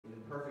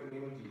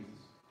again with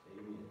Jesus.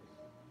 Amen.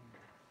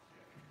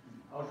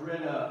 I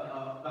read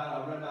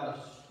about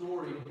a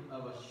story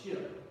of a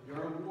ship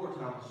during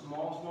wartime, a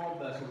small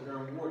vessel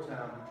during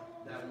wartime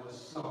that was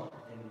sunk,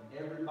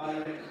 and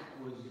everybody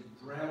was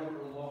drowned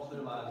or lost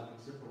their lives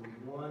except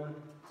for one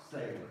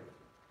sailor.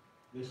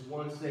 This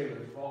one sailor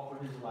fought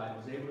for his life,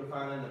 was able to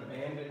find an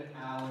abandoned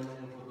island,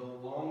 and for the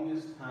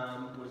longest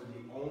time was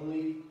the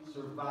only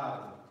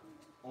survivor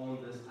on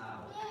this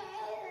island.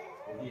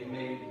 And he had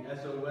made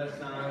SOS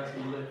signs,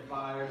 he lit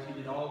fires, he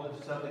did all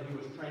the stuff that he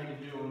was trained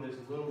to do on this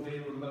little bitty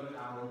remote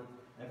island.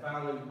 And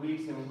finally,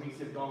 weeks and weeks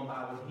have gone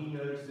by when he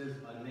notices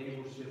a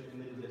naval ship in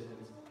the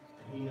distance,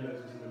 and he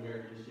notices an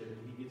American ship,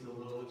 and he gets a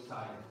little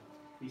excited.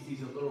 He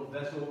sees a little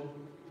vessel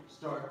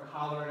start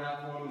hollering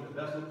out for him, and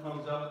the vessel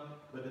comes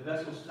up, but the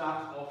vessel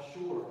stops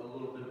offshore a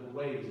little bit of a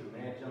ways. The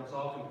man jumps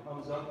off and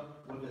comes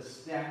up with a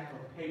stack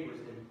of papers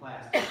in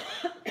plastic.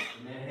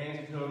 The man hands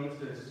it to him and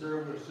says,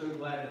 "Sir, we're so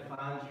glad to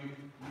find you.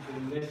 You've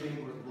been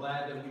missing. We're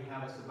glad that we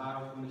have a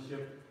survivor from the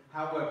ship.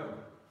 However,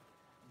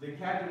 the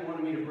captain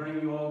wanted me to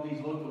bring you all these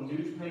local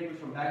newspapers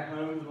from back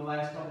home for the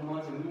last couple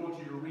months, and we want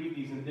you to read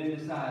these and then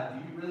decide, do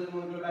you really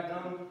want to go back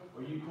home,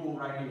 or are you cool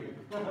right here?"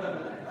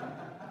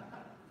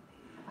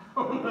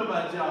 I don't know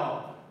about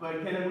y'all,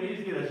 but can we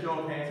just get a show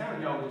of hands? How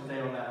many of y'all would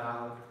stay on that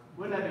island?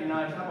 Wouldn't that be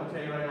nice? I'm going to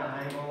tell you right now,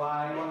 I ain't going to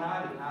lie, I ain't going to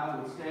hide it. I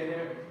would stay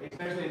there,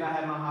 especially if I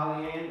had my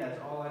Holly Ann. That's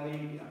all I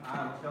need.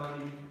 I'm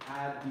telling you,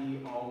 I'd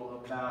be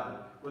all about it.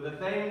 But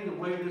the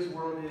way this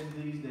world is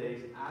these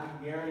days,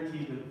 I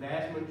guarantee the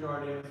vast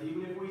majority of us,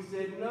 even if we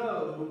said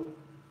no,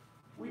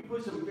 we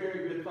put some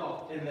very good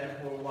thought in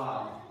that for a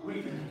while.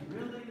 We think,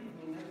 really?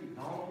 I mean, that'd be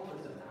awful.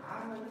 It's an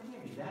island. It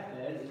can't be that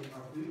bad. Is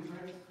our food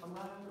drinks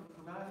alive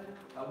or provided?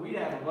 We'd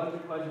have a bunch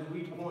of questions.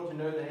 We want to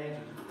know the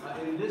answers.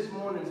 In this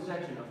morning's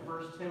section of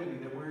 1 Timothy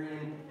that we're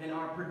in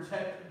our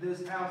Protect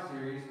This House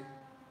series,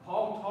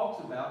 Paul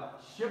talks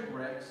about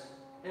shipwrecks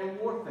and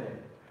warfare.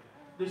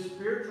 The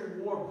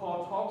spiritual war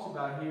Paul talks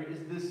about here is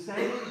the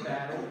same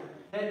battle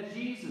that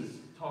Jesus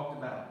talked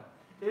about.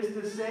 It's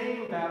the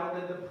same battle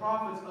that the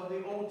prophets of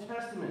the Old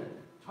Testament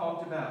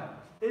talked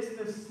about. It's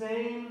the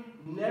same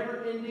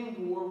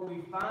never-ending war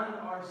we find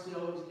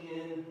ourselves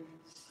in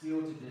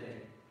still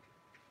today.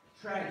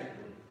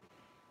 Tragically,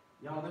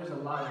 y'all, there's a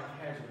lot of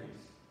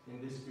casualties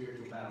in this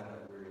spiritual battle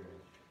that we're in.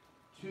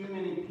 Too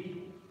many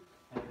people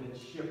have been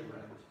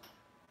shipwrecked.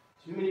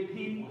 Too many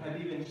people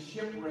have even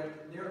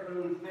shipwrecked their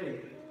own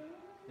faith.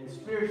 And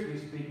spiritually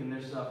speaking,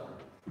 they're suffering.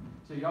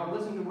 So y'all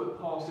listen to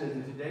what Paul says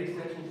in today's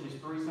section. It's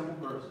just 3 simple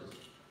verses.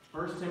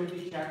 1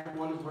 Timothy chapter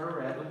 1 is where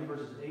we're at. Look at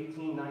verses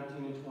 18,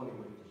 19, and 20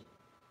 with me.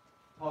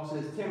 Paul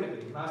says,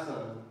 "Timothy, my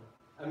son,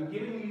 I'm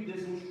giving you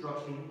this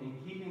instruction in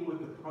keeping with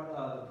the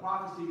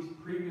prophecies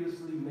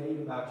previously made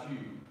about you,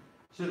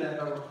 so that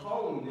by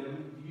recalling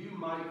them, you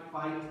might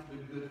fight the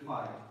good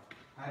fight,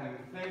 having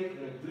faith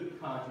and a good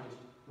conscience,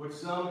 which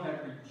some have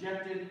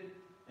rejected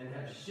and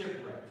have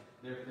shipwrecked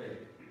their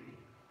faith.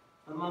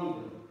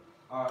 Among them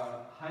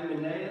are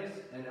Hymenaeus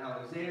and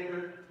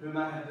Alexander, whom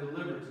I have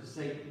delivered to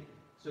Satan,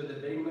 so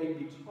that they may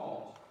be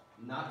taught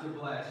not to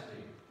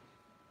blaspheme."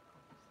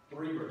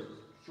 3 verses.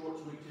 Short,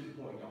 sweet, to the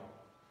point, y'all.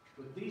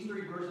 But these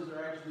 3 verses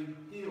are actually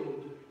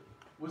filled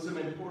with some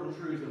important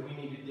truths that we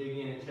need to dig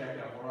in and check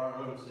out for our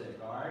own sake,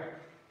 all right?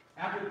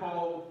 After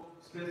Paul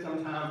spent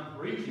some time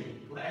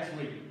preaching last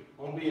week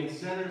on being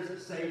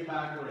sinners saved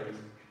by grace,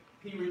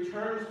 he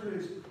returns to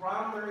his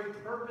primary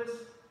purpose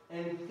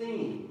and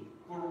theme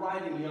for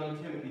writing young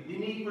Timothy. The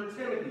need for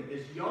Timothy,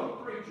 this young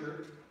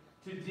preacher,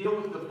 to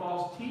deal with the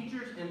false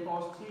teachers and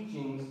false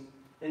teachings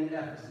in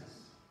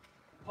Ephesus.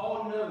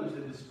 Paul knows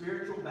that the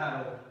spiritual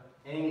battle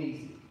ain't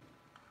easy.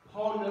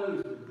 Paul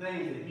knows the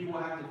things that he will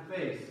have to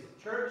face.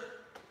 Church,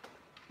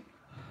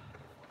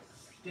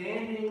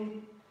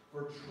 standing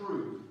for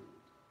truth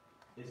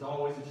is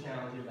always a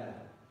challenging battle.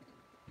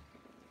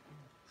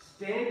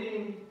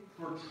 Standing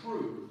for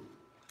truth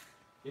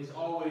is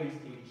always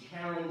a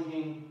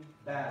challenging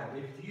battle.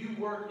 If you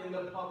work in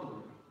the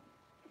public,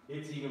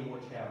 it's even more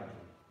challenging.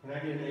 Can I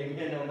get an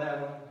amen on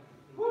that one?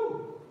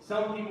 Woo!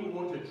 Some people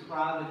want to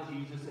try the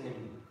Jesus in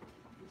you.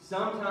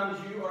 Sometimes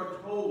you are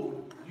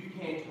told you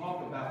can't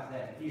talk about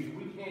that here.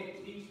 We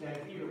can't teach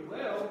that here.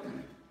 Well,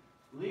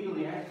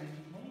 legally, actually,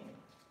 you can.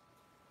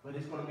 But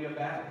it's going to be a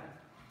battle.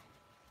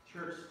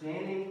 Church,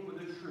 standing for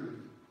the truth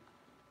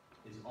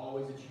is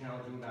always a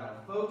challenging battle.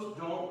 Folks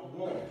don't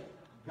want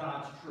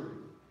God's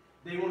truth.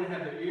 They want to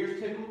have their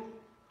ears tickled.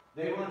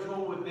 They want to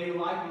know what they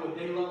like and what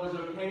they love is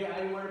okay.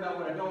 I ain't worried about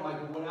what I don't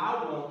like, but what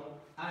I want,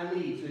 I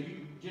need. So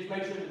you just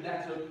make sure that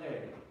that's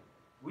okay.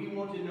 We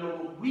want to know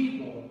what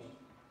we want,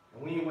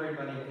 and we ain't worried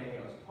about anything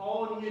else.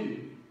 Paul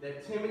knew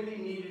that Timothy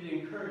needed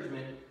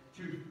encouragement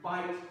to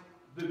fight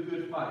the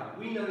good fight.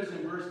 We notice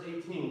in verse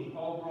 18,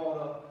 Paul brought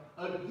up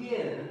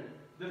again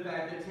the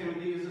fact that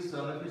Timothy is the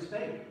son of his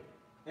faith.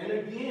 And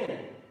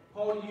again,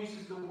 Paul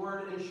uses the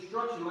word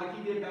instruction like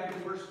he did back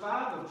in verse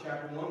 5 of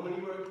chapter 1 when he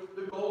wrote,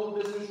 the goal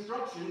of this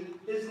instruction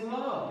is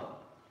love.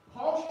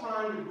 Paul's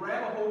trying to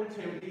grab a hold of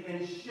Timothy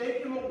and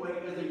shake him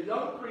awake as a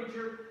young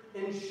preacher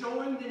and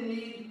showing the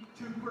need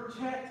to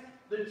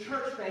protect the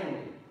church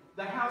family,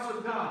 the house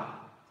of God.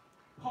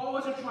 Paul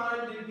wasn't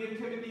trying to give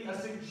Timothy a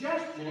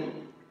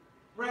suggestion.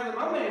 Rather,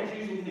 my man's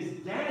using his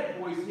dad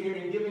voice here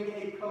and giving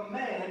a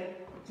command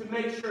to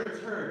make sure it's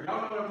heard.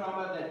 Y'all know what I'm talking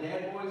about, that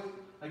dad voice?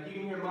 Like you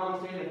can hear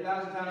mom saying it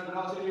 1,000 times, but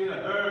all of a sudden you hear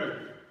the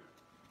heard.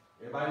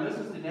 Everybody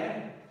listens to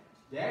dad.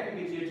 Dad can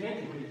get your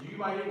attention because you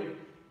might hear,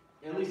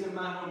 at least in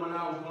my home when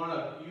I was growing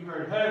up, you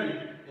heard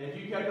heard. And if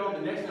you kept on,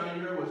 the next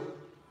sound you heard was,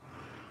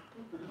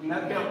 and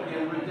that belt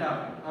getting ripped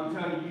out. I'm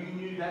telling you, you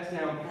knew that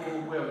sound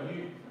full well.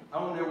 I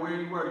don't know where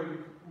you were.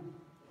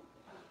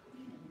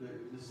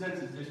 The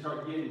senses just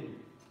start getting you.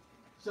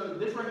 So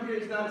this right here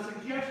is not a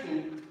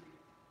suggestion.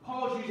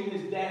 Paul is using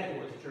his dad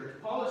voice, church.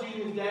 Paul is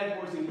using his dad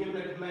voice and giving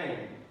a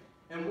command.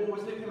 And what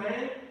was the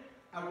command?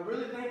 I would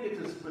really think it's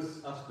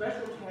a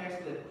special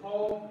task that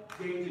Paul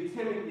gave to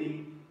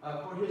Timothy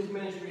for his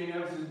ministry.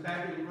 And this is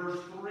back in verse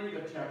 3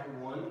 of chapter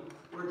 1,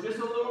 where just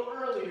a little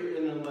earlier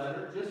in the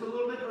letter, just a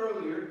little bit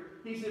earlier,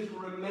 he says,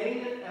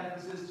 remain in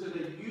Ephesus so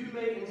that you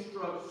may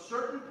instruct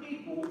certain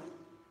people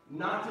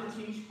not to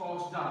teach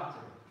false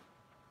doctrine.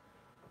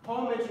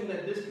 Paul mentioned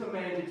that this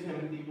command to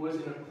Timothy was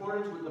in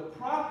accordance with the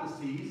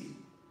prophecies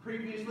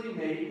previously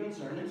made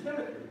concerning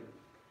Timothy.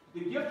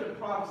 The gift of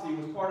prophecy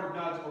was part of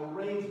God's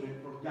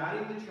arrangement for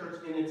guiding the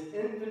church in its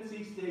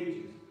infancy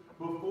stages,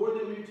 before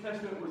the New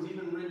Testament was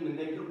even written and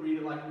they could read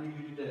it like we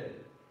do today.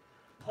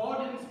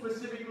 Paul didn't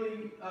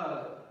specifically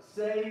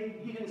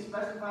he didn't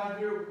specify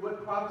here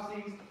what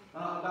prophecies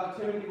about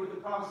Timothy, what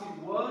the prophecy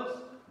was,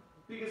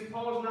 because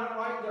Paul's not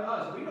writing to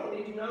us. We don't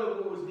need to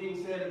know what was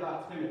being said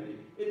about Timothy.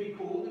 It'd be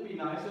cool, it'd be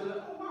nice, so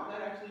that, oh wow,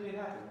 that actually did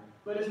happen.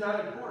 But it's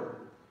not important.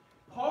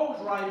 Paul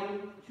was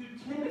writing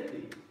to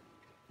Timothy.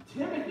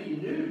 Timothy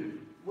knew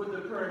what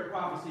the current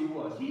prophecy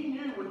was. He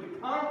knew what the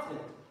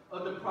content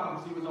of the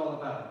prophecy was all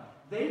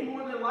about. They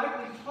more than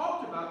likely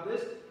talked about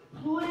this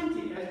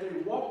plenty as they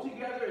walked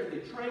together, as they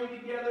trained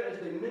together, as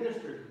they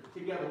ministered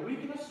together. We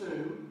can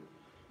assume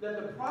that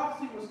the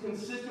prophecy was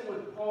consistent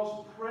with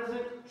Paul's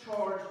present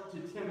charge to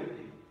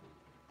Timothy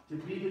to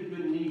be the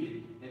good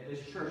needed at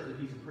this church that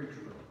he's a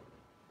preacher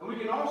of. And we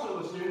can also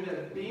assume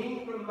that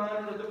being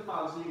reminded of the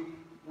prophecy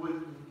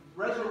would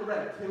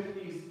resurrect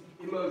Timothy's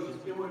emotions.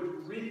 It would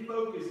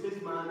refocus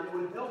his mind. It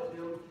would help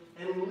him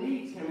and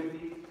lead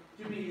Timothy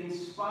to be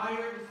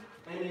inspired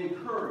and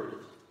encouraged.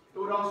 It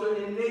would also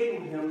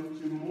enable him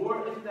to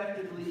more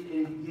effectively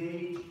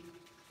engage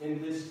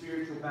in this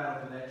spiritual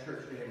battle for that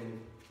church family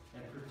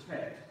and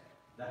protect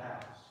the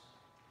house.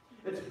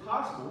 It's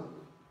possible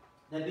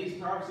that these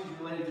prophecies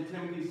related to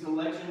Timothy's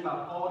selection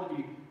by Paul to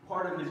be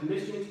part of his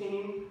mission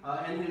team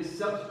and his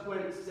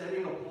subsequent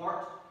setting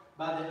apart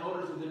by the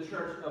elders of the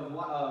church of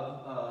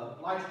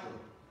Lystra.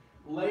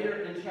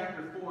 Later in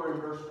chapter 4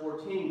 and verse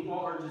 14,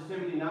 Paul urges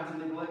Timothy not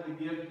to neglect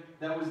the gift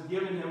that was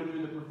given him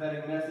through the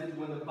prophetic message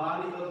when the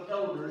body of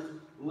elders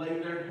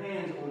laid their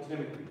hands on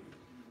Timothy.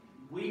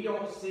 We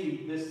don't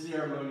see this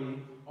ceremony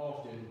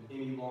often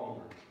any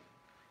longer,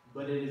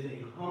 but it is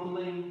a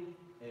humbling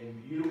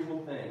and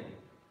beautiful thing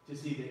to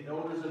see the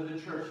elders of the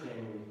church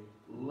family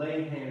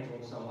lay hands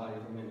on somebody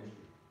for ministry.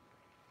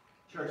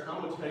 Church,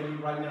 I'm going to tell you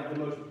right now, the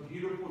most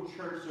beautiful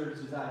church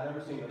services I've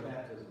ever seen are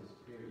baptisms,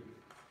 period.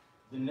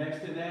 The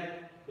next to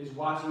that is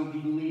watching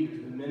the leaders,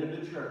 the men of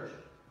the church,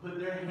 put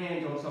their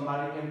hands on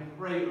somebody and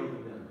pray over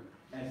them.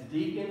 As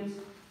deacons,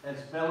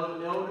 as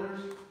fellow elders,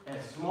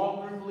 as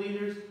small group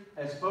leaders,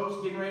 as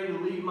folks getting ready to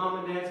leave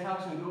mom and dad's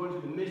house and go into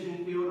the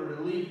mission field or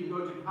to leave and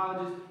go to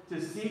colleges,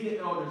 to see the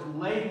elders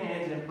lay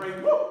hands and pray.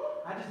 Woo!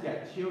 I just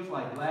got chills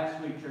like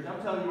last week, church.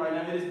 I'm telling you right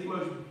now, it is the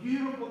most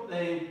beautiful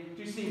thing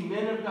to see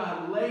men of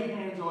God lay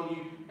hands on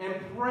you and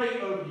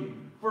pray over you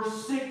for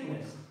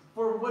sickness,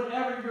 for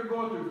whatever you're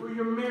going through, for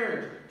your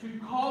marriage, to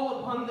call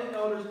upon the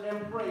elders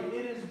and pray.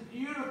 It is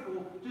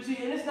beautiful to see,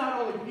 and it's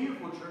not only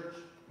beautiful, church,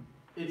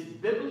 it's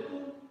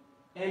biblical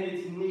and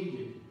it's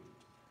needed.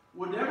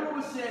 Whatever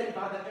was said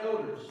by the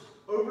elders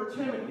over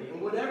Timothy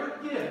and whatever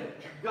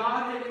gift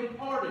God had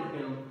imparted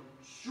him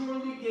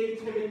surely gave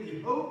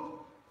Timothy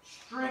hope,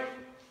 strength,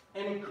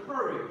 and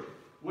courage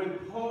when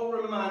Paul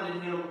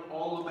reminded him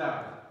all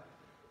about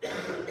it.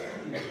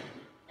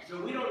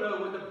 So we don't know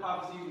what the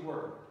prophecies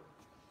were,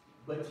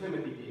 but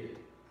Timothy did.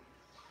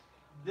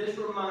 This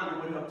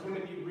reminder would help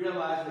Timothy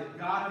realize that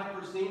God had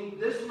foreseen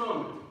this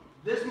moment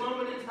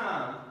in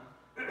time,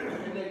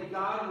 and that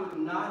God would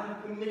not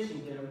have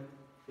commissioned him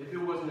if it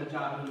wasn't a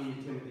job he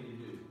needed Timothy to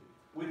do.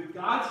 With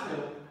God's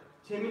help,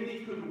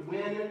 Timothy could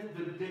win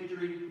the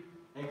victory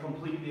and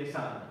complete the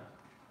assignment.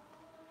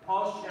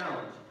 Paul's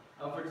challenge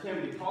for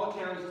Timothy, Paul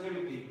challenged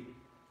Timothy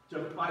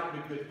to fight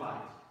the good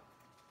fight.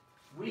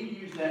 We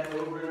use that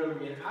over and over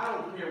again. I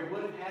don't care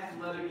what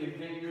athletic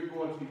event you're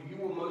going to, you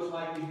will most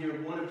likely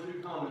hear one or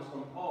two comments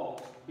from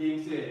Paul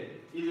being said,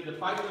 either to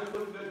fight the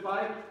good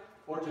fight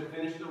or to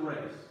finish the race.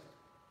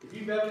 If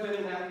you've ever been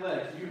in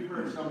athletics, you've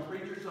heard some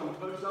preacher, some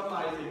coach,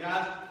 somebody say,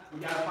 guys, we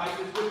got to fight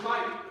this good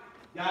fight.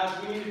 Guys,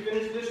 we need to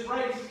finish this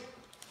race.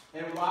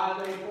 And why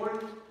are they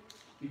important?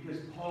 because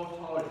Paul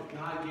taught it.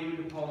 God gave it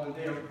to Paul, and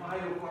they are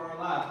vital for our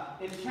lives.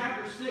 In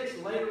chapter 6,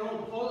 later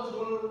on, Paul is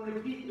going to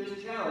repeat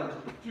this challenge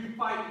to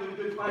fight the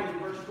good fight in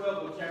verse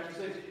 12 of chapter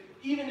 6.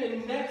 Even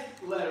in the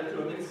next letter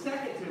to him, in 2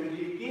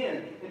 Timothy,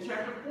 again, in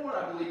chapter 4,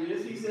 I believe it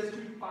is, he says to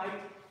fight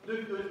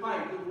the good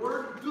fight. The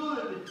word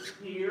good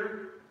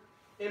here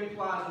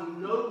implies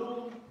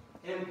noble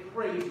and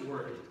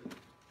praiseworthy.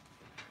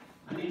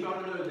 I need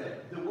y'all to know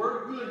that. The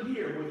word good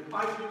here would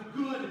fight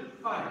the good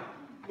fight.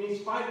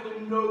 Means fight the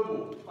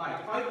noble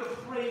fight. Fight the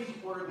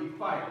praiseworthy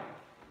fight.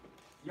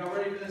 Y'all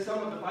ready for this? Some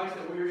of the fights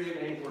that we're in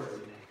ain't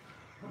worthy.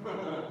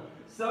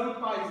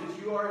 Some fights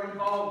that you are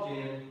involved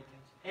in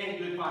ain't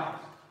good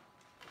fights.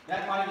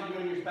 That fight that you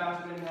and your spouse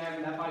have been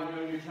having, that fight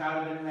you and your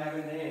child have been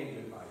having, they ain't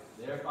good fights.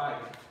 They're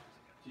fights.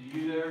 To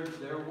you,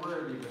 they're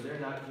worthy, but they're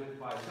not good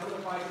fights. Some of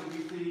the fights that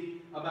we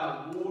see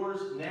about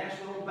wars,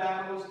 national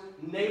battles,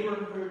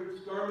 neighborhood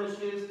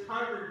skirmishes,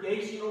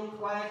 congregational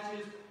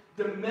clashes,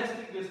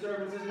 domestic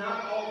disturbances,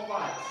 not all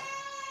fights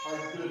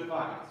are good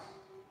fights.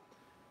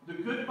 The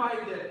good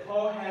fight that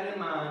Paul had in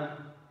mind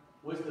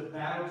was the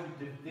battle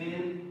to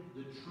defend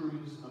the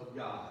truths of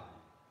God.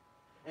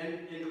 And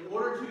in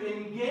order to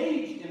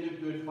engage in the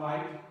good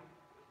fight,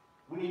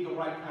 we need the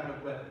right kind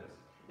of weapons.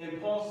 In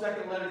Paul's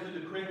second letter to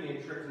the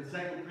Corinthian church, in 2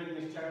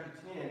 Corinthians chapter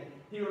 10,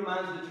 he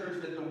reminds the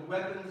church that the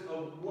weapons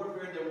of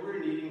warfare that we're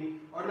needing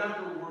are not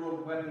the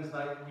world weapons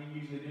like we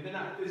usually do. They're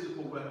not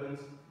physical weapons,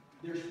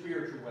 they're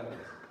spiritual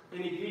weapons.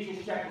 In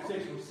Ephesians chapter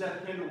 6, where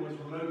Seth Kendall was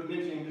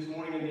mentioning this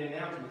morning in the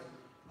announcements,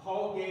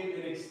 Paul gave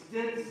an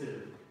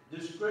extensive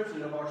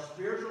description of our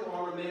spiritual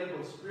armor made up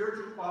of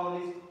spiritual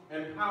qualities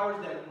and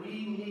powers that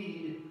we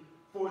need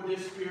for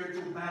this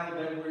spiritual battle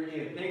that we're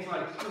in. Things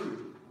like truth,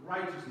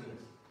 righteousness,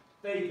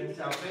 faith and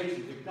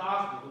salvation, the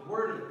gospel, the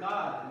word of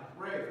God, and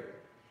prayer.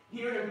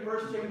 Here in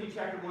 1 Timothy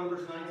chapter 1,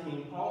 verse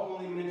 19, Paul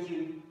only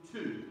mentioned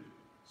two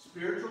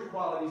spiritual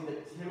qualities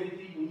that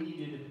Timothy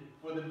needed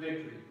for the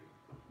victory.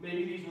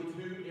 Maybe these were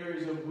two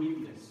areas of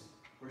weakness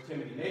for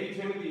Timothy. Maybe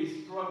Timothy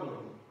is struggling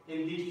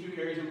in these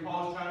two areas, and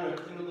Paul's trying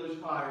to kindle those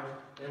fires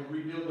and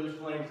rebuild those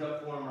flames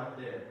up for him right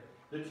there.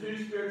 The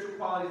two spiritual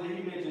qualities that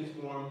he mentions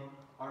for him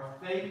are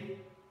faith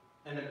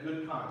and a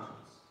good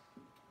conscience.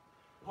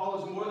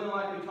 Paul is more than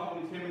likely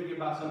talking to Timothy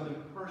about something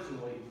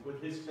personally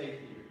with his faith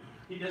here.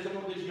 He doesn't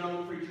want this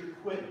young preacher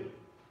quitting,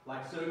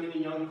 like so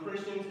many young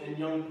Christians and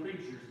young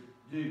preachers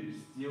do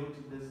still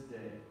to this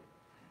day.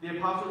 The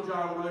Apostle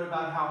John wrote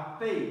about how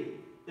faith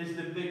is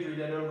the victory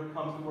that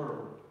overcomes the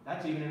world.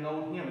 That's even an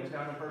old hymn. It's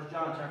found in 1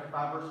 John chapter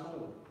 5, verse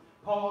 4.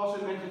 Paul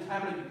also mentions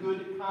having a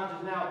good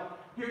conscience. Now,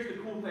 here's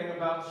the cool thing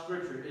about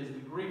Scripture is the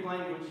Greek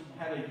language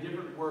had a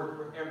different word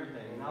for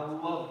everything, and I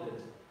love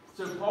this.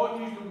 So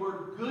Paul used the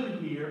word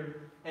good here,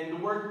 and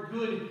the word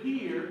good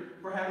here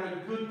for having a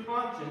good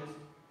conscience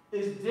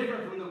is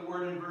different from the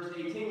word in verse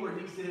 18 where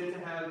he said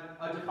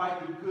to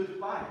fight the good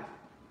fight.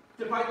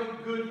 To fight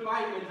the good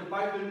fight means to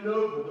fight the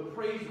noble, the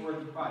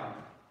praiseworthy fight.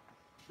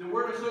 The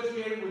word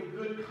associated with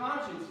good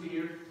conscience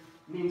here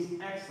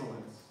means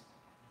excellence.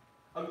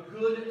 A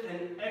good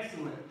and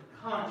excellent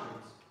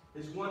conscience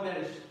is one that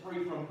is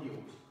free from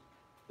guilt.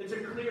 It's a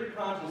clear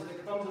conscience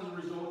that comes as a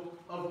result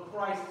of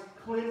Christ's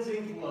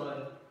cleansing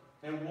blood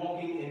and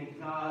walking in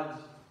God's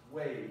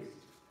ways.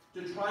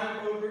 To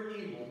triumph over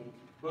evil,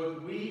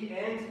 both we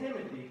and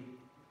Timothy,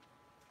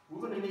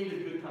 we're going to need a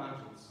good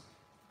conscience.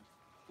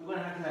 We're going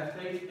to have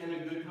faith and a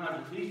good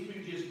conscience. These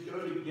two just go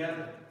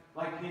together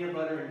like peanut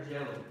butter and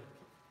jelly.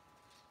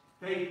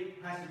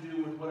 Faith has to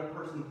do with what a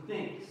person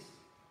thinks.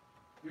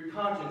 Your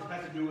conscience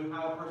has to do with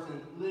how a person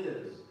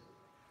lives.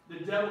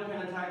 The devil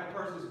can attack a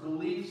person's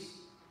beliefs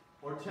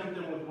or tempt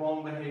them with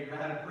wrong behavior.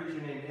 I had a preacher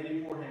named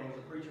Eddie Forehand, was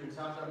a preacher in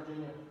Southside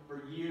Virginia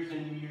for years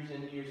and years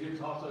and years. He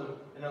was also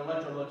an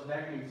Electrolux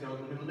vacuum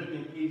salesman who lived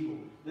in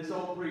Keysville. This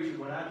old preacher,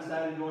 when I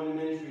decided to go into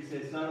ministry,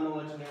 said, "Son, I'm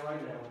going to let you know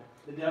right now,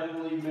 the devil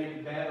will either make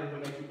you bad or he'll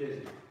make you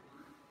busy."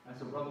 I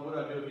said, "Brother, what do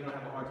I do if you don't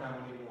have a hard time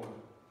with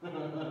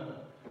anymore?"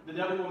 The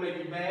devil will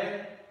make you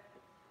bad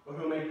or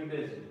he'll make you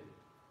busy.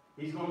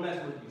 He's going to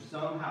mess with you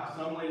somehow,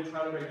 some way to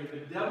try to break you.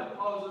 If the devil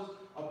causes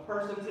a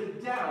person to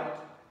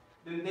doubt,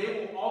 then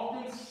they will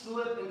often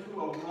slip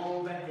into a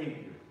wrong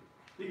behavior.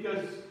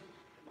 Because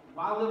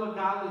why live a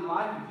godly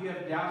life if you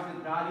have doubts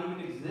that God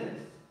even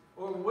exists?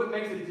 Or what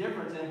makes a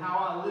difference in how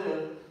I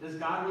live? Does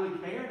God really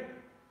care?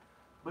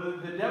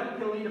 But the devil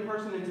can lead a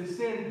person into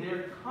sin.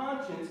 Their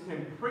conscience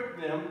can prick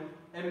them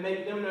and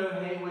make them know,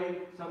 hey,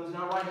 wait, something's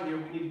not right here.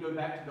 We need to go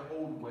back to the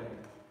old way.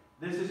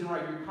 This isn't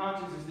right. Your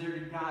conscience is there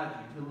to guide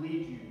you, to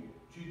lead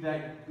you to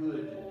that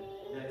good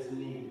that's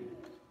needed.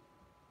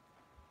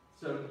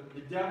 So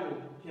the devil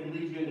can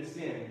lead you into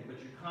sin, but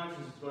your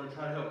conscience is going to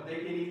try to help. They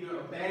can either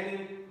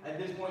abandon, at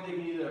this point, they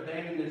can either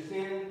abandon their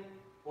sin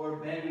or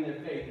abandon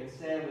their faith. And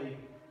sadly,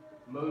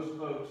 most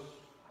folks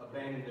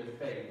abandon their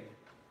faith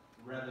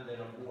rather than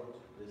abort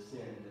the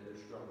sin that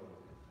they're struggling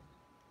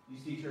with. You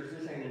see, church,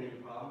 this ain't a new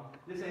problem.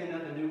 This ain't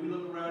nothing new. We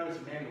look around and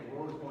say, man, the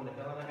world is going to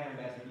hell in a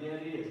handbasket. Yeah,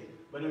 it is.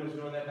 But it was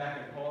doing that back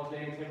in Paul's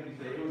day and Timothy's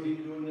day. It was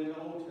even doing it in the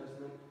Old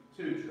Testament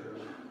too,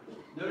 church.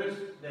 Notice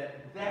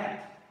that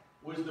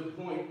was the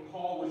point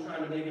Paul was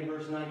trying to make in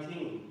verse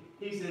 19.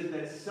 He says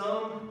that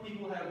some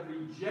people have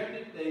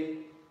rejected faith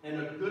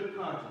and a good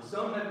conscience.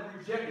 Some have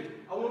rejected.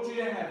 I want you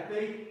to have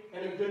faith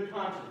and a good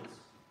conscience.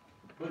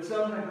 But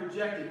some have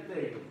rejected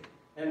faith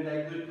and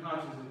that good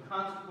conscience, and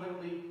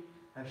consequently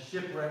have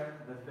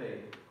shipwrecked the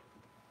faith.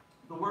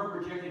 The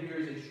word rejected here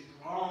is a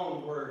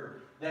strong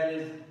word. That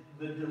is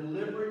the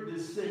deliberate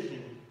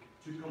decision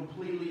to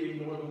completely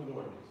ignore the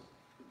warnings.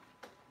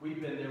 We've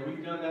been there.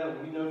 We've done that.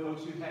 And we know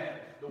folks who have.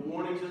 The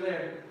warnings are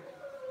there.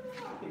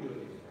 I can do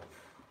it.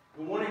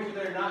 The warnings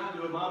are there not to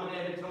do it. Mom and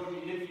Dad had told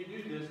you, if you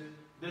do this,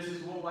 this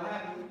is what will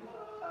happen.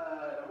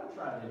 Don't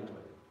try it anyway.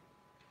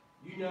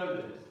 You know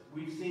this.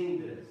 We've seen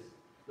this.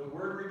 The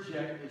word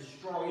reject is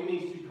strong. It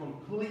means to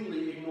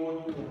completely ignore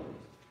the warnings.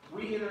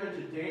 We enter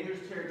into dangerous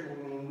territory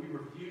when we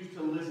refuse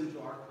to listen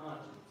to our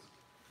conscience.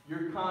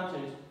 Your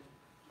conscience,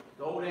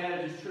 the old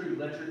adage is true,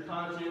 let your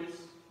conscience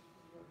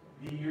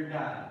be your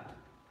guide.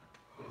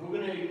 If we're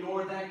going to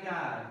ignore that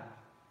guide,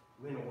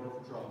 we're in a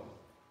world of trouble.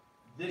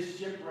 This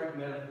shipwreck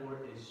metaphor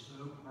is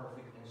so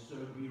perfect and so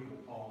beautiful,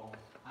 Paul.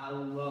 I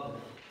love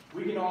it.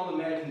 We can all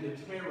imagine the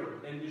terror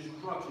and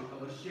destruction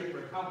of a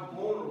shipwreck, how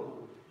vulnerable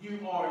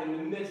you are in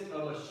the midst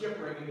of a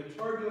shipwreck, in the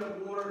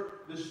turbulent water,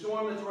 the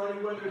storm that's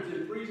running, whether it's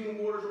in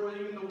freezing waters or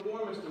even the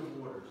warmest of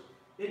waters.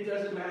 It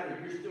doesn't matter.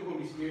 You're still going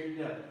to be scared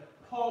to death.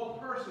 Paul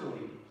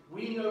personally,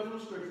 we know from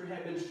Scripture,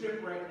 had been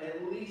shipwrecked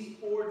at least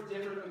 4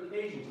 different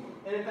occasions.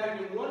 And in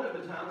fact, in one of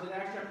the times, in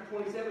Acts chapter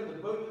 27, the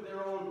boat that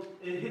they're on,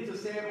 it hits a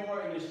sandbar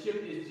and the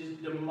ship is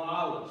just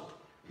demolished.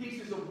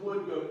 Pieces of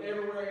wood go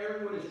everywhere.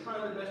 Everyone is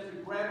trying their best to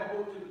grab a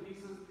hold to the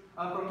pieces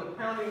from the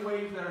pounding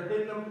waves that are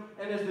hitting them.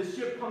 And as the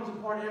ship comes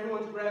apart,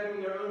 everyone's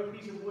grabbing their own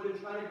piece of wood and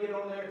trying to get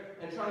on there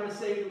and trying to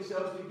save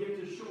themselves to get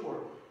to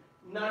shore.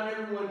 Not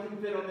everyone can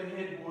fit on the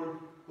headboard,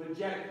 but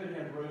Jack could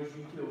have. Rose,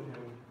 you killed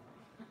him.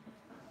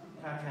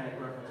 Titanic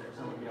reference for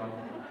some of y'all.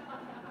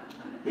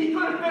 He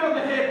could have fit on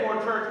the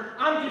headboard, church.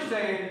 I'm just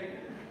saying,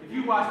 if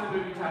you watch the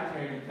movie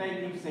Titanic, the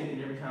thing keeps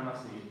sinking every time I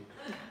see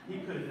it. He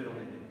could have fit on the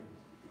headboard.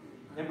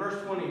 In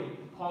verse 20,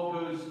 Paul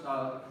goes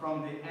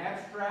from the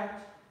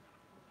abstract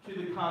to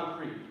the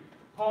concrete.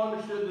 Paul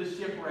understood this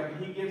shipwreck,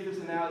 and he gives this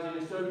analogy, and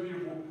it's so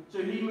beautiful.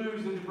 So he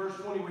moves into verse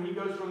 20, where he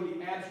goes from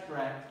the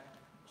abstract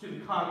to the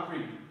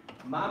concrete.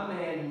 My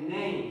man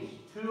names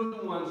 2 of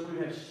the ones who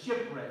have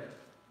shipwrecked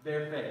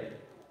their faith.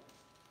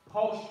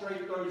 Paul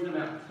straight throws them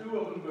out. 2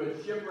 of them who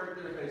have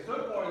shipwrecked their faith.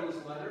 So far in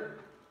this letter,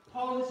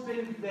 Paul has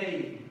been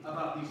vague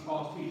about these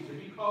false teachers.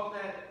 Have you caught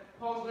that?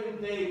 Paul's been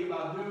vague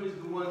about who is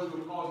the ones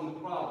who are causing the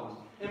problems.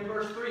 In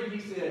verse 3,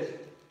 he says,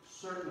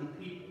 certain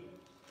people.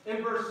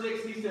 In verse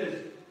 6, he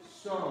says,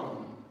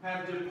 some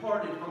have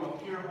departed from a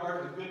pure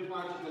heart, a good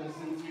conscience, and a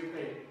sincere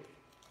faith.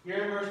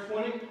 Here in verse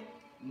 20,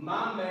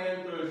 my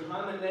man throws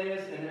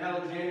Hymenaeus and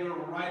Alexander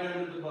right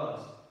under the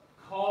bus.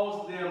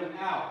 Calls them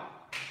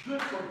out.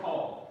 Good for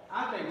Paul.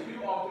 I think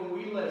too often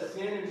we let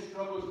sin and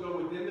struggles go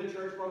within the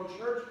church from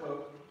church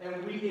folk,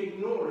 and we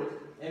ignore it,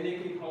 and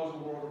it can cause a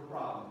world of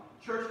problem.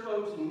 Church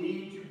folks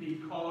need to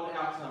be called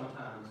out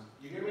sometimes.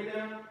 You hear me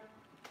now?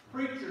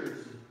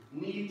 Preachers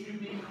need to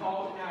be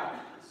called out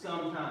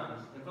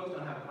sometimes. And folks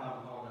don't have a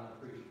problem calling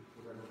out the preacher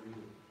for whatever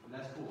reason. And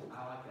that's cool.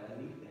 I like that.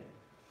 I need that.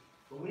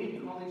 But we need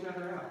to call each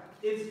other out.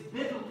 It's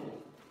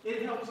biblical.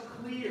 It helps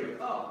clear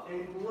up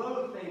and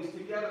grow things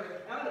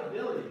together.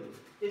 Accountability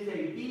is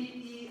a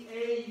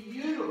B-E-A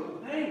beautiful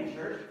thing,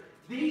 church.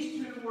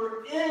 These 2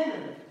 were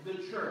in the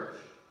church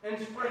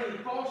and spreading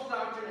false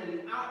doctrine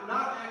and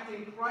not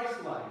acting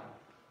Christ-like.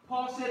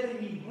 Paul said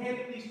that he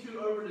handed these 2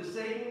 over to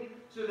Satan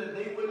so that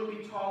they wouldn't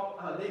be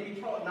taught, they'd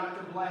be taught not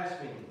to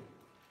blaspheme.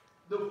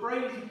 The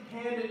phrase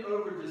handed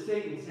over to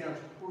Satan sounds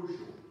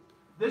crucial.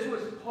 This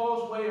was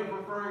Paul's way of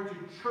referring to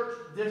church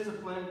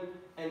discipline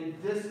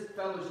and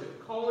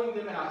disfellowship, calling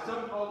them out.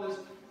 Some call this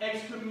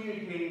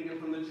excommunicating them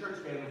from the church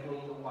family for a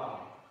little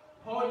while.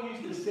 Paul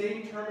used the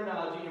same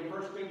terminology in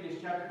 1 Corinthians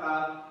chapter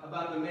 5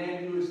 about the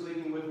man who is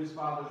sleeping with his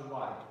father's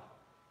wife.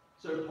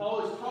 So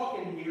Paul is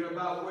talking here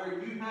about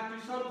where you have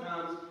to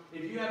sometimes,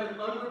 if you have an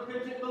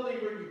unrepentant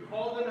believer, you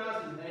call them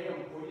out and say, hey, I'm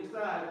going to pull you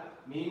aside.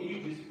 Me and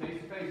you just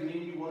face to face, me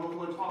and you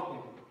one-on-one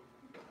talking.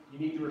 You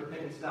need to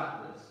repent and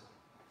stop this.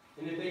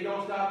 And if they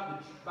don't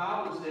stop, the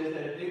Bible says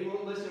that if they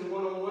won't listen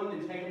one-on-one,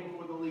 then take them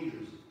before the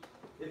leaders.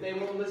 If they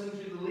won't listen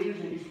to the leaders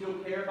and you still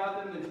care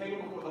about them, then take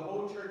them before the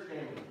whole church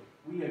family.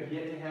 We have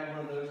yet to have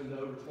one of those in the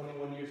over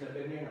 21 years I've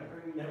been here, and I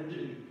heard we never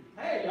do.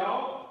 Hey,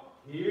 y'all,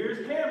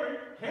 here's Cameron.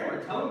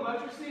 Cameron, tell them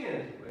about your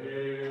sins.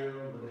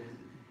 Well,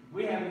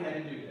 we haven't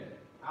had to do that.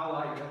 I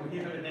like that. We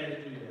haven't had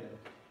to do that.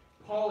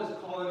 Paul is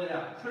calling it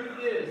out. Truth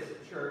is,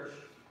 church,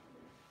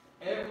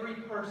 every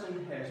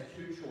person has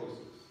 2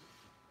 choices.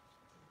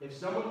 If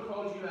someone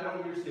calls you out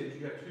on your sins,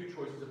 you have 2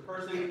 choices. A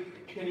person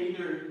can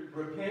either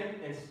repent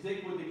and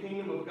stick with the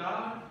kingdom of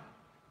God,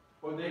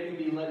 or they can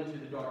be led into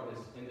the darkness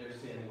in their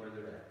sin where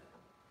they're at.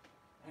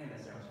 Man, that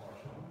sounds harsh,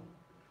 huh?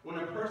 When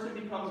a person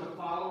becomes a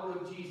follower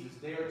of Jesus,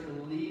 they are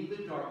to leave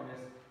the darkness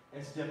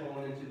and step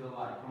on into the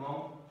light. Come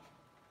on.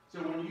 So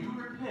when you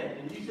repent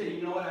and you say,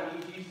 you know what, I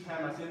need Jesus to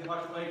have my sins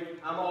washed away,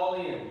 I'm all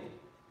in.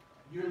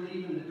 You're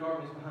leaving the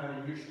darkness behind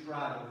and you're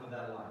striving for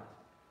that light.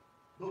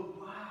 But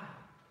why?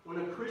 When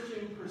a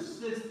Christian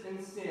persists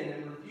in sin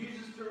and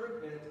refuses to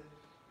repent,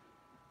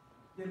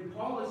 then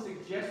Paul is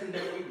suggesting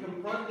that we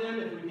confront them.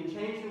 If we can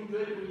change them,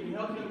 good. If we can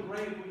help them,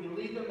 great. If we can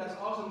lead them, that's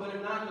awesome. But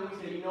if not, then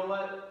we say, you know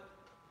what?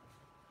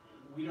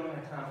 We don't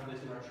have time for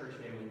this in our church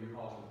family. You're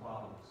causing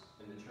problems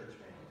in the church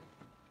family.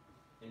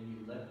 And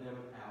you let them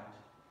out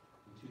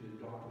into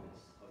the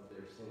darkness of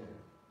their sin.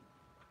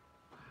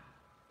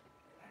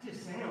 That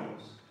just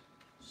sounds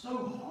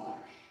so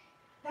harsh.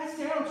 That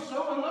sounds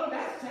so unloving.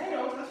 That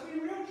sounds, let's be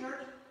real,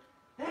 church,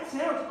 that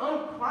sounds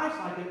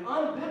un-Christ-like and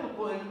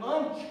unbiblical and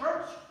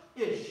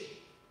unchurch-ish,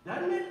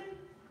 doesn't it?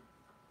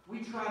 We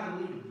try to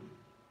lead.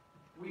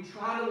 We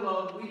try to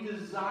love. We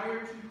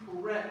desire to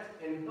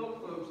correct and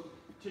help folks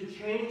to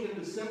change in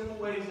the simple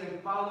ways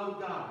and follow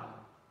God.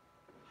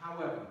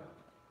 However,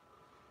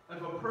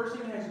 if a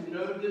person has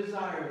no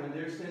desire when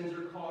their sins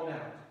are called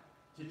out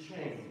to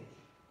change,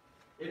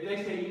 if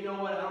they say, you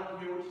know what, I don't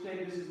care what you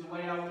say, this is the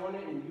way I want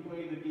it, and you want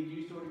either get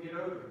used to it or get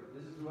over it,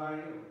 this is who I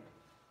am,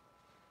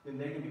 then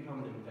they can become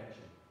an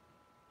infection.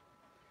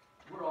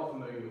 We're all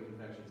familiar with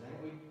infections,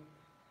 ain't we?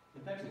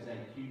 Infections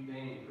ain't cute, they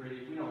ain't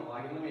pretty, we don't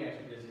like it. Let me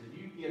ask you this, if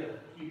you get a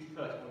huge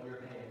cut on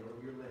your hand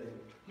or your leg,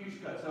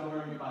 huge cut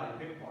somewhere in your body,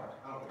 pick apart,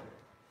 I don't care.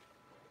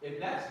 If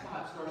that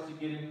spot starts to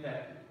get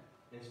infected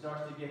and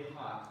starts to get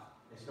hot,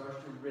 it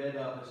starts to red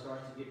up, it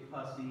starts to get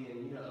pussy,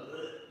 and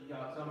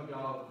some of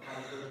y'all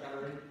probably first got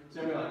already.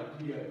 Some of y'all like,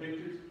 do you have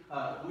pictures?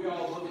 We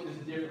all look at this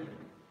differently.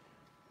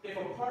 If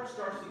a part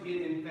starts to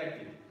get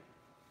infected,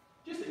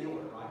 just ignore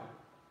it, right?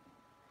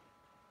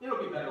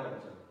 It'll get better on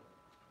its own.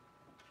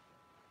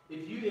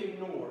 If you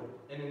ignore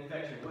an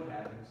infection, what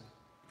happens?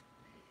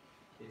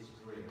 It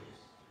spreads.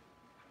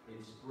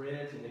 It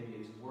spreads and it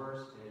gets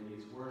worse and it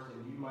gets worse,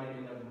 and you might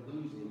end up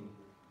losing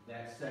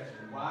that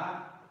section.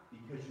 Why?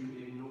 Because you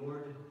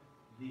ignored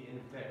the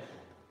infection.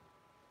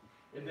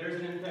 If there's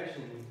an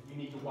infection, you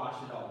need to wash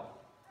it off.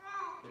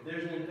 If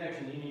there's an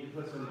infection, you need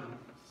to put some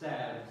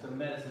salve, some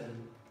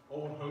medicine,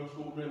 old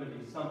homeschool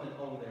remedies, something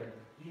on there.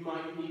 You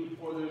might need to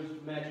pour those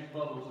magic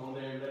bubbles on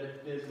there and let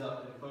it fizz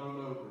up and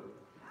foam over.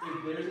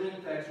 If there's an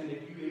infection,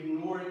 if you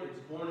ignore it,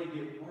 it's going to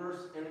get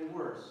worse and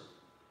worse.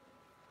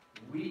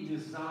 We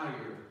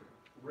desire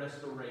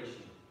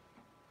restoration.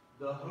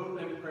 The hope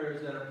and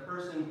prayers that a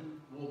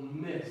person will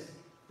miss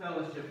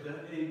fellowship,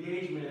 the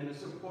engagement and the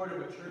support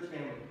of a church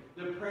family,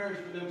 the prayers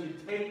for them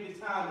to take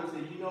the time and say,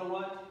 you know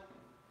what?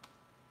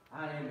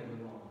 I am in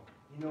the wrong.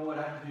 You know what?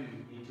 I do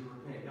need to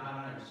repent. God,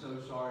 I am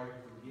so sorry.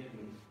 Forgive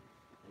me.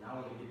 And I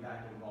want to get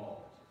back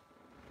involved.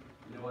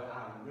 You know what?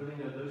 I really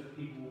know those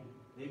people,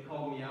 they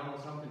called me out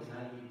on something and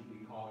I need to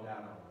be called out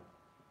on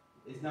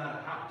it. It's not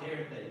a how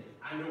dare they.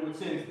 I know what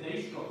sins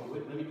they struggle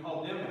with. Let me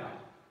call them out.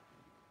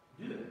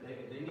 Do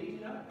it. They need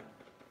to know.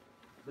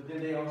 But then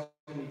they also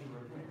need to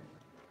repent.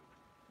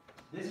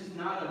 This is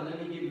not a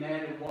let me get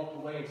mad and walk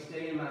away and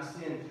stay in my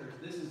sin, church.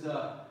 This is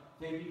a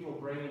thank you for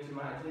bringing it to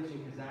my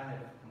attention because I have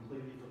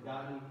completely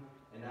forgotten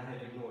and I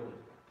have ignored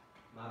it.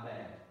 My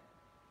bad.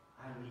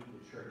 I need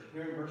the church.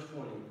 Here in verse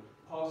 20,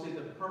 Paul said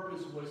the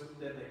purpose was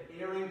that the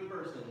erring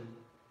person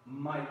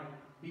might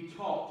be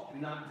taught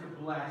not to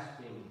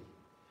blaspheme.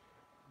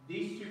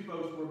 These two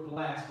folks were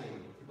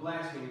blaspheming.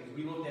 Blasphemers,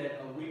 we looked at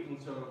a week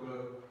and so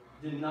ago,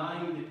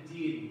 denying the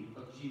deity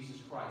of Jesus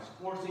Christ,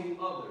 forcing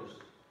others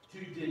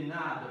to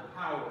deny the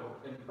power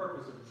and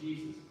purpose of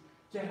Jesus,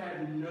 to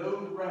have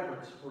no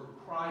reverence for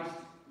Christ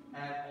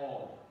at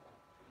all.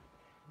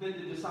 The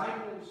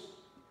disciples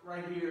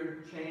right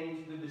here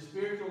changed the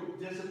spiritual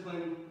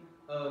discipline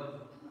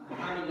of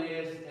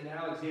Hymenaeus and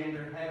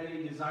Alexander had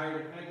any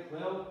desired effect?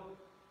 Well,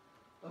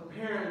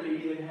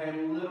 apparently it had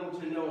little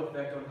to no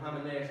effect on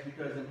Hymenaeus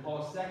because in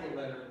Paul's second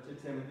letter to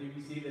Timothy,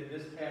 we see that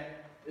this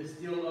cat is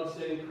still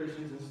upsetting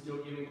Christians and still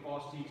giving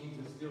false teachings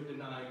and still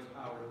denying the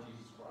power of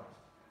Jesus Christ.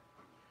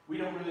 We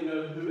don't really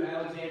know who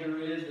Alexander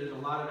is. There's a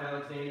lot of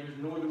Alexanders,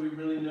 nor do we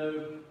really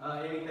know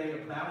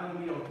anything about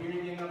him. We don't hear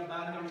anything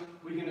about him.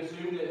 We can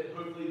assume that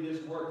hopefully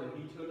this worked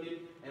and he took it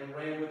and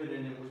ran with it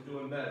and it was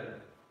doing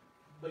better.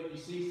 But you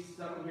see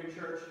something here,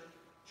 church?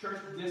 Church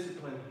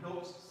discipline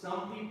helps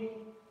some people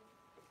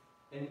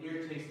and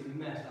irritates the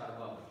mess out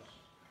of others.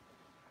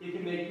 It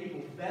can make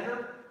people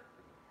better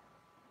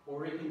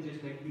or it can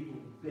just make people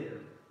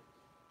bitter.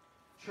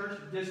 Church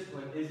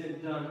discipline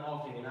isn't done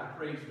often, and I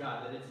praise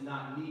God that it's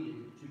not needed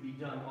to be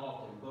done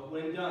often. But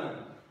when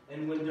done,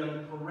 and when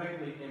done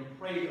correctly and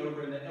prayed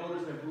over, and the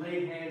elders have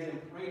laid hands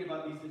and prayed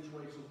about these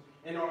situations,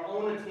 and are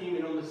on a team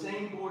and on the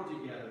same board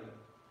together,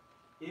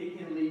 it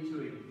can lead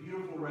to a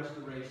beautiful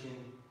restoration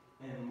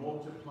and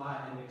multiply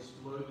and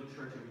explode the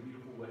church in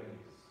beautiful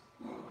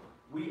ways.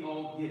 We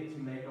all get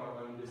to make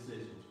our own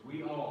decisions.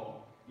 We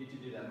all get to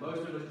do that.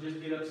 Most of us just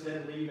get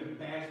upset, leave, and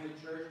bash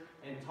the church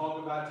and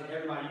talk about it to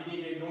everybody. You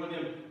need to ignore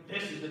them.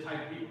 This is the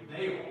type of people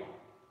they are.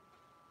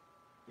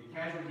 The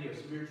casualty of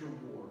spiritual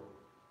war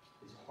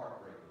is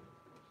heartbreaking.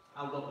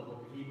 I love the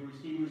book of Hebrews.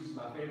 Hebrews is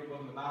my favorite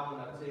book in the Bible,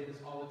 and I say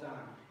this all the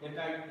time. In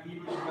fact,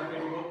 Hebrews is my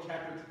favorite book.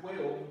 Chapter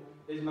 12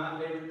 is my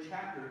favorite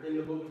chapter in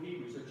the book of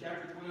Hebrews. So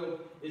chapter 12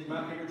 is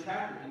my favorite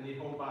chapter in the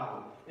whole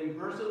Bible. In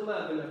verse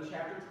 11 of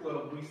chapter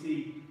 12, we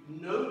see,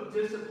 no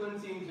discipline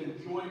seems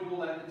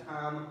enjoyable at the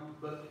time,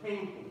 but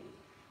painful.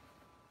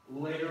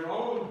 Later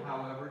on,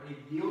 however, it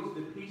yields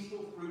the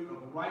peaceful fruit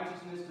of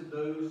righteousness to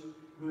those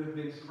who have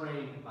been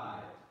trained by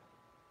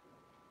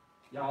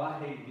it. Y'all, I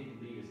hated getting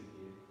beat as a kid.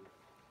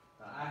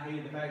 I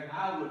hated the fact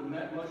I would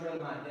much rather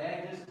my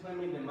dad discipline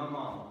me than my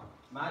mom.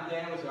 My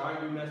dad would say, all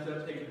right, you messed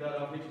up, take the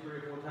belt off, hit you 3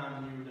 or 4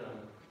 times, and you were done.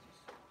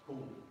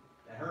 Cool.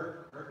 That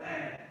hurt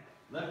bad.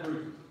 Left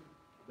bruises.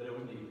 But it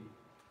was needed.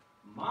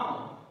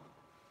 Mama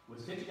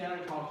would sit you down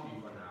and talk to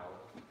you for an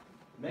hour,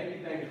 make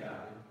you think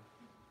about it,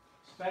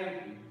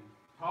 spank you,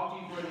 talk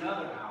to you for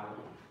another hour,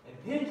 and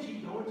then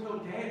she'd go and tell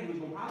Dad, who was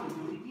going to probably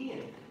do it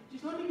again.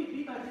 Just let me get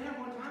beat by Dad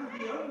one time and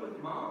be over with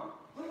it, Mom.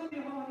 Wouldn't that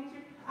be a whole lot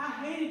easier? I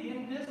hated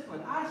getting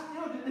disciplined. I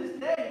still, to this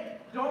day,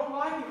 don't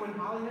like it when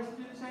Holly has to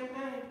do the same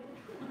thing.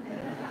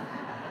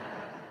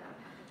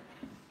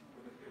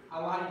 I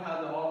like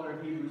how the author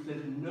of Hebrews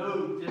says,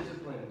 no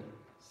discipline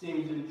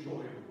seems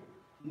enjoyable.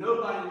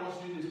 Nobody wants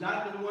to do this.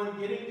 Not the one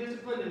getting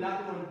disciplined and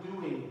not the one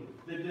doing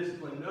the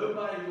discipline.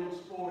 Nobody looks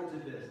forward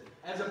to this.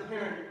 As a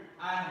parent,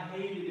 I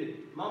hated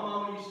it. My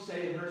mom used to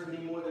say it hurts me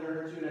more than it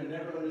hurts you, and I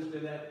never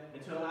understood that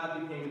until I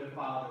became the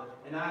father,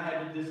 and I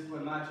had to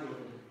discipline my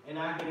children. And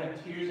I could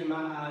have tears in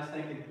my eyes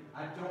thinking,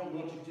 I don't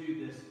want you to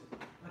do this,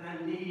 but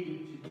I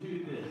need you to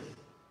do this.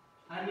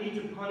 I need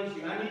to punish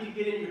you. I need to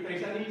get in your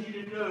face. I need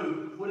you to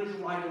know what is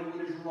right and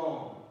what is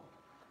wrong.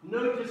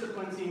 No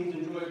discipline seems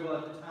enjoyable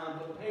at the time,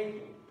 but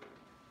painful.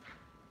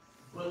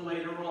 But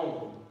later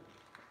on,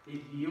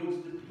 it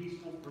yields the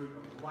peaceful fruit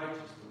of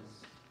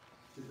righteousness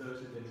to those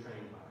who have been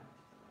trained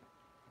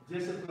by it.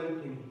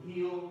 Discipline can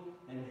heal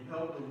and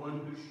help the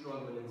one who's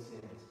struggling in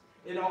sins.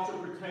 It also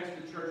protects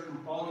the church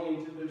from falling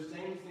into those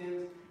same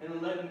sins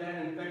and letting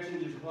that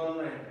infection just run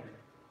rampant.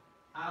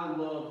 I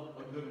love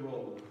a good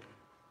roll.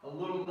 A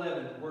little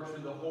leaven works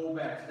through the whole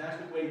batch. That's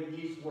the way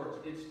yeast works.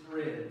 It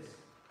spreads.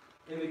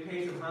 In the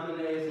case of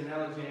Hymenaeus and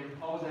Alexander,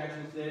 Paul's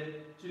action said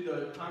to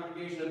the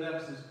congregation of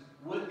Ephesus,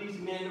 what these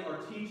men are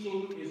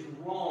teaching is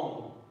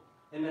wrong,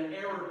 and the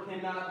error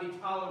cannot be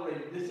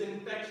tolerated. This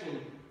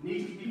infection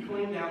needs to be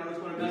cleaned out, or it's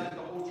going to mess with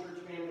the whole church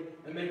family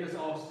and make us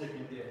all sick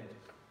and dead.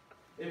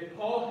 If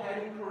Paul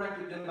hadn't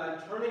corrected them by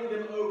turning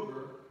them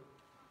over,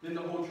 then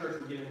the whole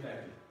church would get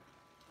infected.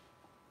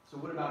 So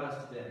what about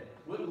us today?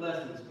 What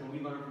lessons can we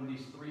learn from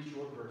these 3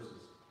 short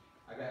verses?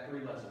 I got 3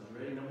 lessons.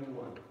 Ready? Number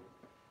 1.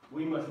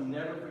 We must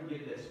never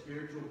forget that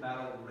spiritual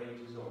battle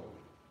rages on.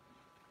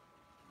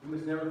 We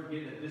must never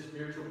forget that this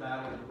spiritual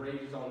battle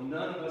rages on.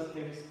 None of us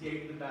can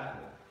escape the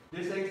battle.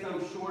 This ain't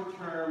some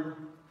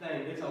short-term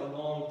thing. It's a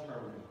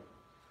long-term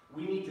one.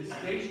 We need to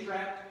stay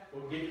strapped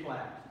or get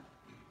clapped.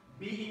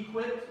 Be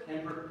equipped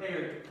and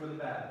prepared for the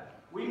battle.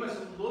 We must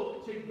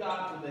look to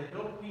God for the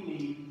help we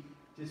need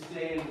to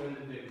stand and win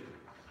the victory.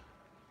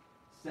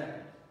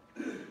 Second,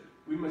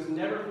 we must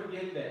never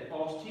forget that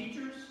false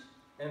teachers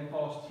and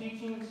false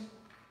teachings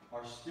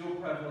are still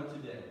prevalent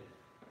today.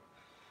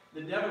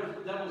 The devil's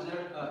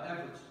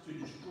efforts to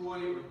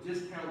destroy or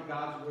discount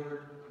God's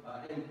word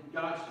and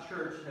God's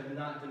church have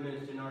not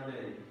diminished in our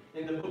day.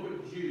 In the book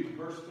of Jude,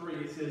 verse 3,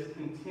 it says,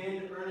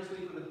 contend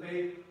earnestly for the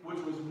faith which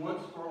was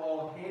once for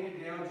all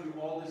handed down to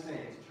all the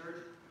saints.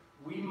 Church,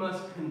 we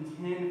must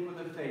contend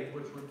for the faith,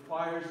 which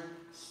requires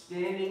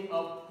standing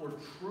up for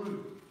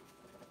truth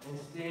and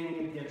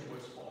standing against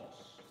what's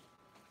false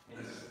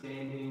and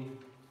standing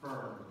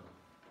firm.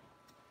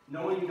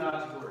 Knowing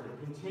God's word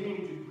and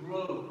continuing to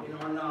grow in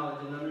our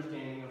knowledge and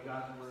understanding of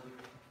God's word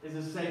is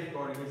a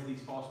safeguard against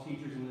these false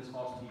teachers and these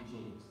false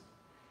teachings.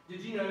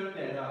 Did you know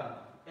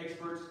that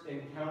experts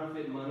in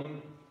counterfeit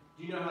money,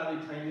 do you know how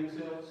they train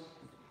themselves?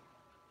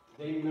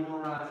 They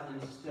memorize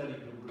and study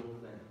the real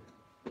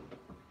thing.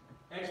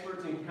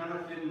 Experts in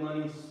counterfeit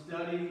money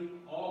study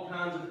all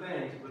kinds of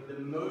things, but the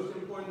most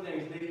important thing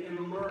is they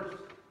immerse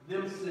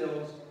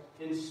themselves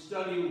in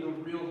studying the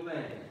real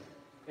thing.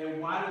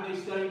 And why do they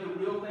study the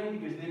real thing?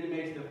 Because then it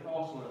makes the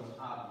false ones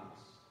obvious.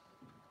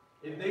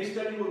 If they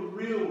study what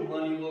real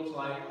money looks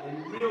like,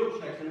 and real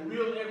checks, and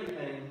real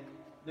everything,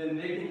 then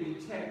they can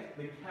detect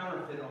the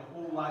counterfeit a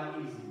whole lot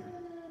easier.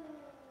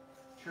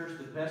 Church,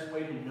 the best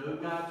way to know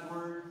God's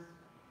word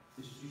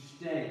is to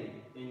stay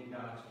in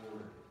God's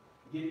word.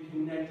 Get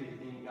connected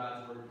in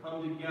God's word.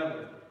 Come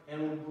together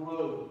and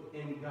grow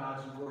in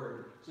God's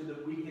word so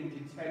that we can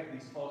detect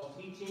these false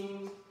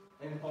teachings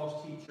and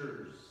false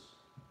teachers.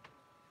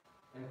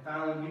 And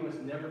finally, we must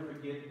never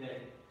forget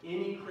that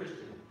any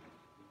Christian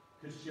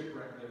could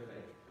shipwreck their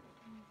faith.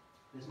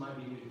 This might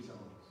be new to some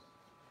of us.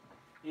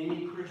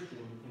 Any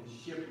Christian can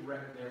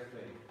shipwreck their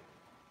faith.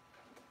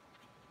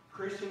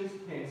 Christians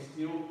can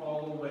still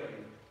fall away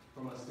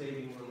from a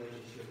saving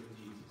relationship with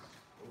Jesus.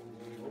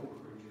 Oh,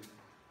 preacher.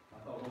 I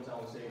thought once I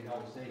was saved, I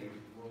was saved.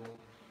 Well,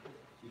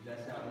 did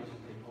that salvation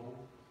take hold?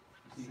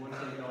 You see, once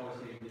saved, always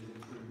saved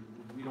isn't true.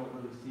 We don't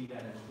really see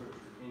that in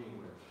Scripture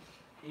anywhere.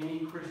 any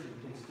Christian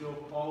can still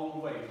fall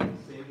away from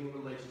a saving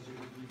relationship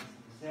with Jesus.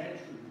 The sad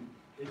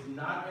truth is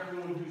not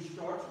everyone who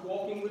starts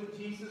walking with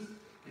Jesus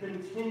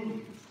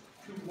continues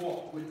to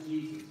walk with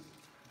Jesus.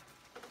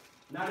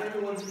 Not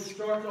everyone who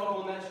starts off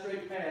on that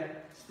straight path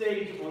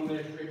stays on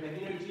that straight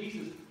path. You know,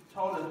 Jesus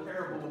taught a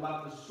parable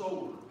about the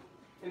sower.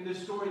 In the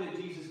story that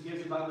Jesus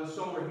gives about the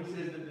sower, he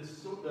says that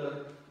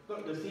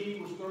the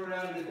seed was thrown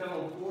out and it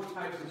fell on 4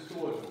 types of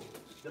soil.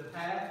 The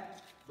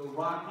path, the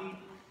rocky,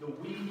 the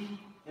weedy,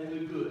 and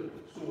the good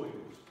soils.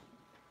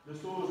 The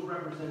soils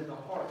represent the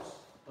hearts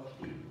of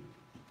people.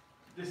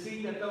 The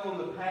seed that fell on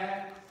the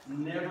path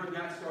never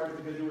got started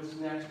because it was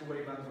snatched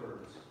away by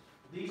birds.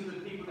 These are the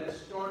people that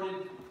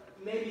started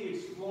maybe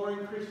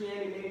exploring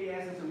Christianity, maybe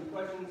asking some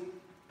questions,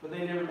 but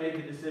they never made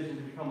the decision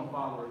to become a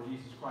follower of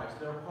Jesus Christ.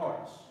 Their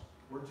hearts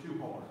were too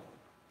hard.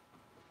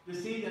 The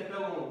seed that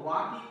fell on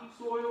rocky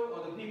soil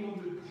are the people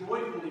who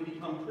joyfully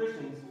become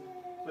Christians,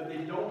 but they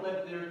don't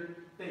let their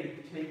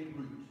faith take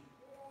root.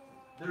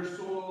 Their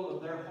soil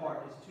of their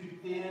heart is too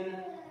thin,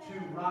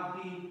 too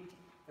rocky,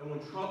 and when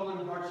trouble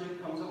and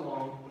hardship comes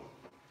along,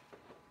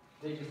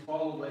 they just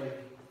fall away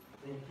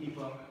and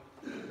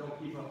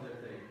don't keep up their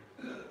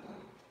faith.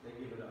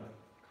 They give it up.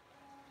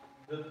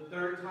 The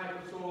third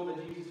type of soil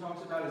that Jesus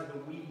talks about is the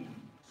weedy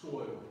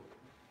soil.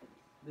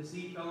 The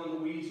seed fell in the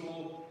weedy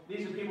soil.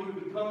 These are people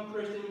who become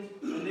Christians,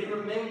 and they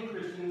remain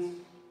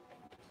Christians,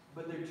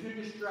 but they're too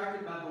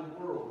distracted by the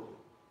world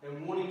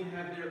and wanting to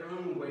have their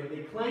own way.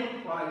 They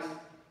claim Christ,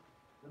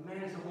 but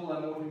man, it's a whole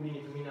lot more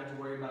convenient for me not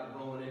to worry about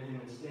growing in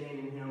Him and staying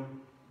in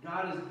Him.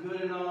 God is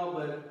good and all,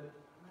 but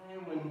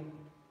man, when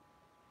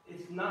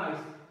it's nice,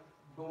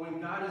 but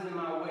when God is in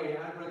my way,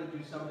 I'd rather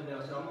do something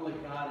else. So I'm going to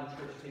let God and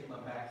church take my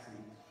back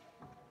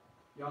seat.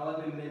 Y'all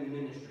have been in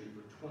ministry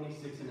for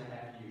 26 and a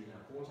half years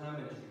now.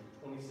 Full-time ministry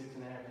for 26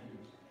 and a half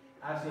years.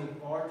 I've seen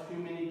far too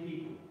many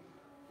people,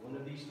 one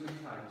of these 3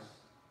 types,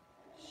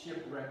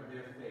 shipwreck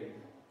their faith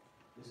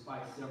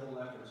despite several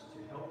efforts to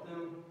help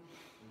them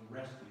and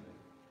rescue them.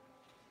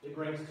 It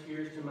brings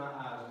tears to my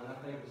eyes when I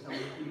think of some of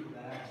the people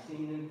that I've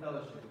seen in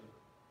fellowship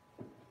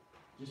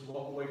just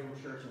walk away from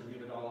church and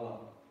give it all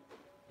up.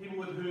 People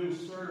with whom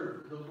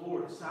serve the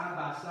Lord side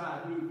by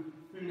side,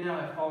 who now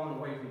have fallen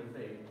away from the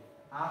faith.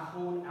 I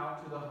hold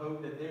out to the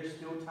hope that there's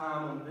still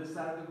time on this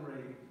side of the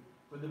grave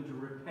for them to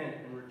repent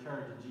and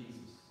return to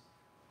Jesus.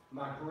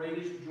 My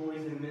greatest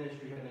joys in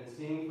ministry have been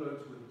seeing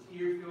folks with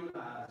tear-filled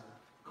eyes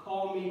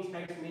call me,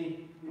 text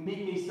me,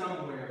 meet me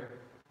somewhere,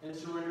 and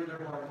surrender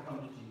their heart and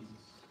come to Jesus.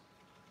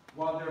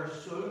 While there are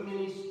so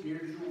many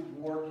spiritual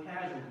war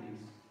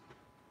casualties,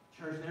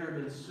 church, there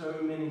have been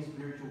so many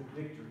spiritual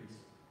victories.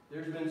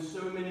 There's been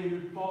so many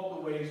who fought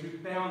the waves, who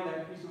found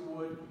that piece of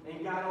wood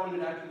and got on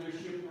it after their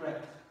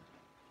shipwreck,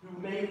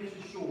 who made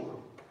it to shore,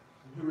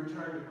 and who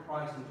returned to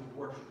Christ and to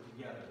worship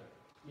together.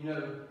 You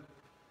know,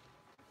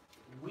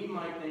 we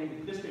might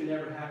think that this could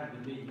never happen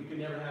to me. It could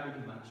never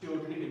happen to my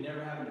children. It could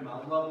never happen to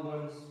my loved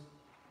ones.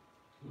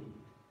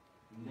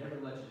 Never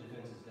let your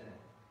defenses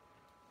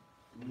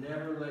down.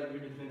 Never let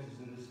your defenses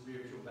in this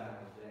spiritual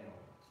battle down.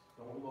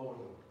 Don't lower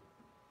them.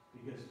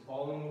 Because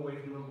falling away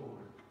from the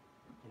Lord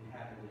can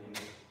happen to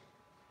anyone.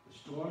 The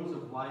storms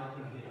of life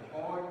can hit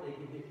hard, they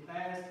can hit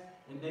fast,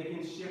 and they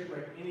can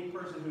shipwreck any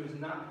person who is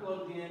not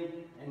plugged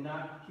in and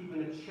not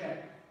keeping a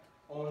check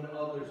on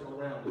others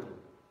around them.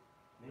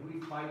 May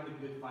we fight the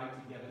good fight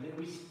together. May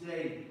we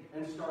stay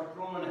and start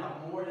throwing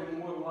out more and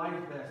more life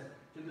vests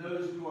to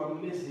those who are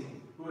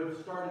missing, who have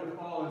started to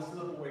fall and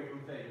slip away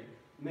from faith.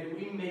 May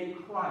we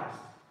make Christ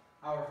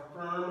our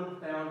firm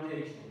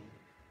foundation.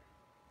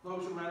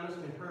 Folks around us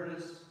can hurt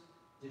us,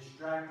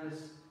 distract us,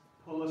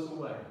 pull us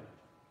away.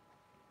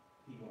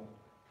 He won't.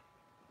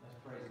 Let's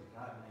praise Him.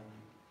 God,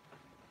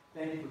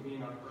 thank you. Thank you for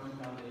being our firm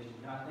foundation.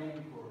 God, thank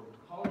you for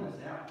calling us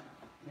out.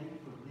 Thank you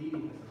for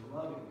leading us and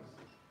loving us.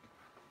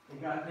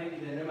 And God, thank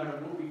you that no matter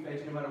what we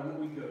face, no matter what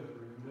we go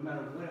through, no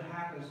matter what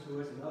happens to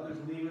us and others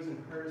leave us and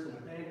hurt us and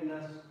abandon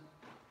us,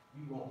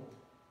 you won't.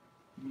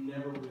 You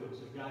never will.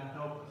 So God,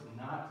 help us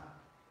not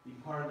be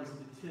part of the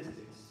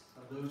statistics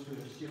of those who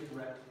have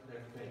shipwrecked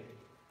their faith.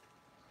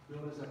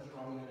 Build us up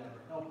stronger than ever.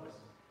 Help us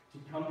to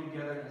come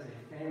together as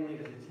a family,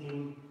 as a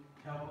team.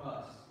 Help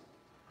us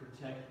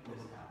protect this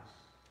house.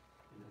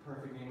 In the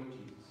perfect name of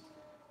Jesus.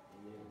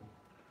 Amen.